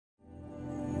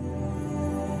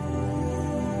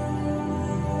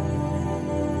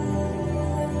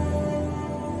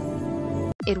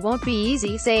It won't be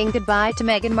easy saying goodbye to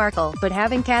Meghan Markle, but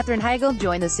having Katherine Heigl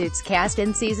join the Suits cast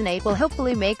in Season 8 will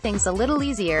hopefully make things a little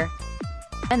easier.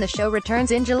 And the show returns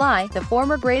in July. The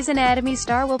former Grey's Anatomy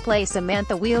star will play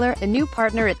Samantha Wheeler, a new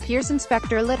partner at Pearson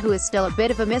Specter Litt who is still a bit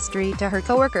of a mystery to her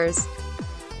co-workers.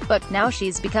 But now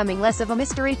she's becoming less of a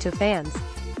mystery to fans.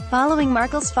 Following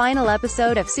Markle's final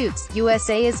episode of Suits,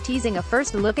 USA is teasing a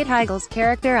first look at Heigl's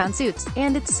character on Suits,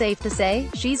 and it's safe to say,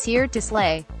 she's here to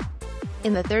slay.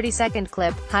 In the 30-second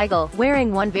clip, Heigl,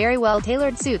 wearing one very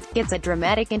well-tailored suit, gets a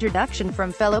dramatic introduction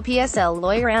from fellow PSL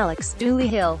lawyer Alex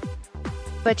Hill.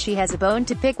 But she has a bone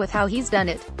to pick with how he's done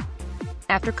it.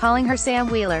 After calling her Sam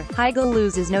Wheeler, Heigl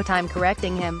loses no time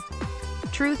correcting him.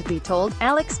 "Truth be told,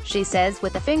 Alex," she says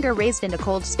with a finger raised and a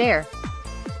cold stare,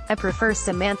 "I prefer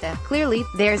Samantha. Clearly,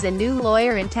 there's a new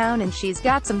lawyer in town and she's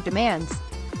got some demands."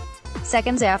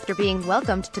 Seconds after being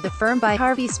welcomed to the firm by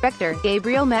Harvey Specter,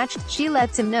 Gabriel matched, she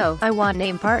lets him know, "I want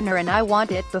name partner and I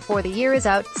want it before the year is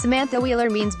out." Samantha Wheeler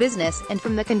means business, and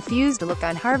from the confused look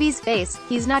on Harvey's face,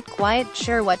 he's not quite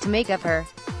sure what to make of her.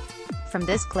 From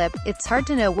this clip, it's hard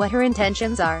to know what her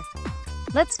intentions are.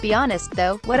 Let's be honest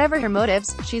though, whatever her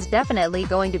motives, she's definitely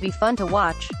going to be fun to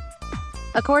watch.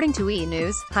 According to E!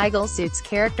 News, Heigl's Suits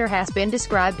character has been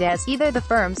described as either the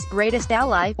firm's greatest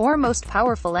ally or most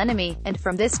powerful enemy, and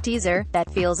from this teaser,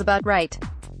 that feels about right.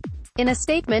 In a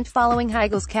statement following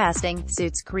Heigl's casting,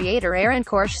 Suits creator Aaron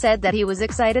Korsh said that he was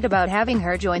excited about having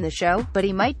her join the show, but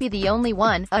he might be the only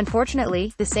one.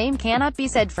 Unfortunately, the same cannot be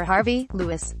said for Harvey,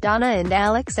 Louis, Donna and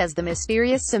Alex, as the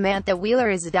mysterious Samantha Wheeler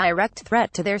is a direct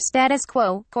threat to their status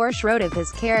quo. Korsh wrote of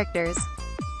his characters,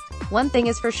 "One thing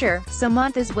is for sure,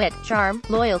 Samantha's wit, charm,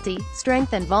 loyalty,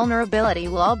 strength and vulnerability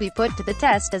will all be put to the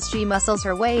test as she muscles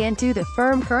her way into the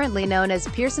firm currently known as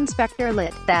Pearson Specter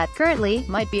Litt. That, currently,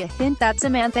 might be a hint that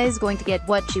Samantha is going to get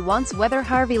what she wants whether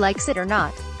Harvey likes it or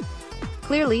not."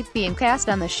 Clearly, being cast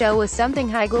on the show was something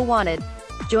Heigl wanted.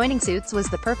 Joining Suits was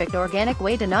the perfect organic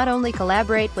way to not only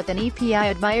collaborate with an EP I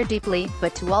admire deeply,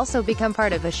 but to also become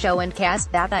part of a show and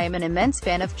cast that I am an immense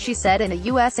fan of, she said in a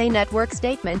USA Network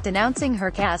statement announcing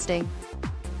her casting.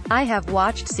 "I have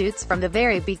watched Suits from the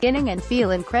very beginning and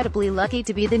feel incredibly lucky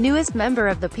to be the newest member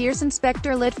of the Pearson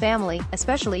Specter Litt family,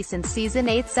 especially since Season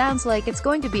 8 sounds like it's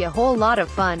going to be a whole lot of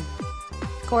fun."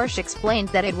 Korsh explained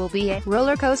that it will be a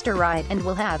roller coaster ride, and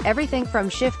will have everything from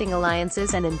shifting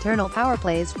alliances and internal power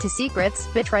plays, to secrets,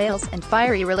 betrayals, and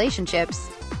fiery relationships.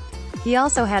 He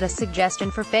also had a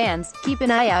suggestion for fans: keep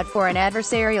an eye out for an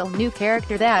adversarial new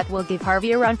character that will give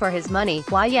Harvey a run for his money.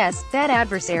 Why yes, that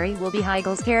adversary will be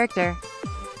Heigl's character.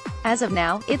 As of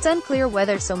now, it's unclear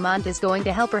whether Samantha is going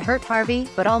to help or hurt Harvey,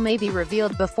 but all may be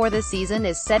revealed before the season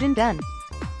is said and done.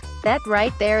 That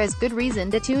right there is good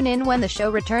reason to tune in when the show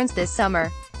returns this summer.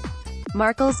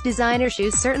 Markle's designer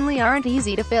shoes certainly aren't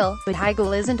easy to fill, but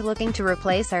Heigl isn't looking to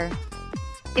replace her.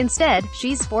 Instead,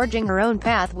 she's forging her own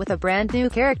path with a brand new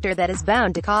character that is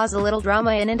bound to cause a little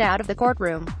drama in and out of the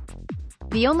courtroom.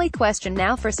 The only question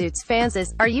now for Suits fans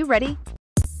is, are you ready?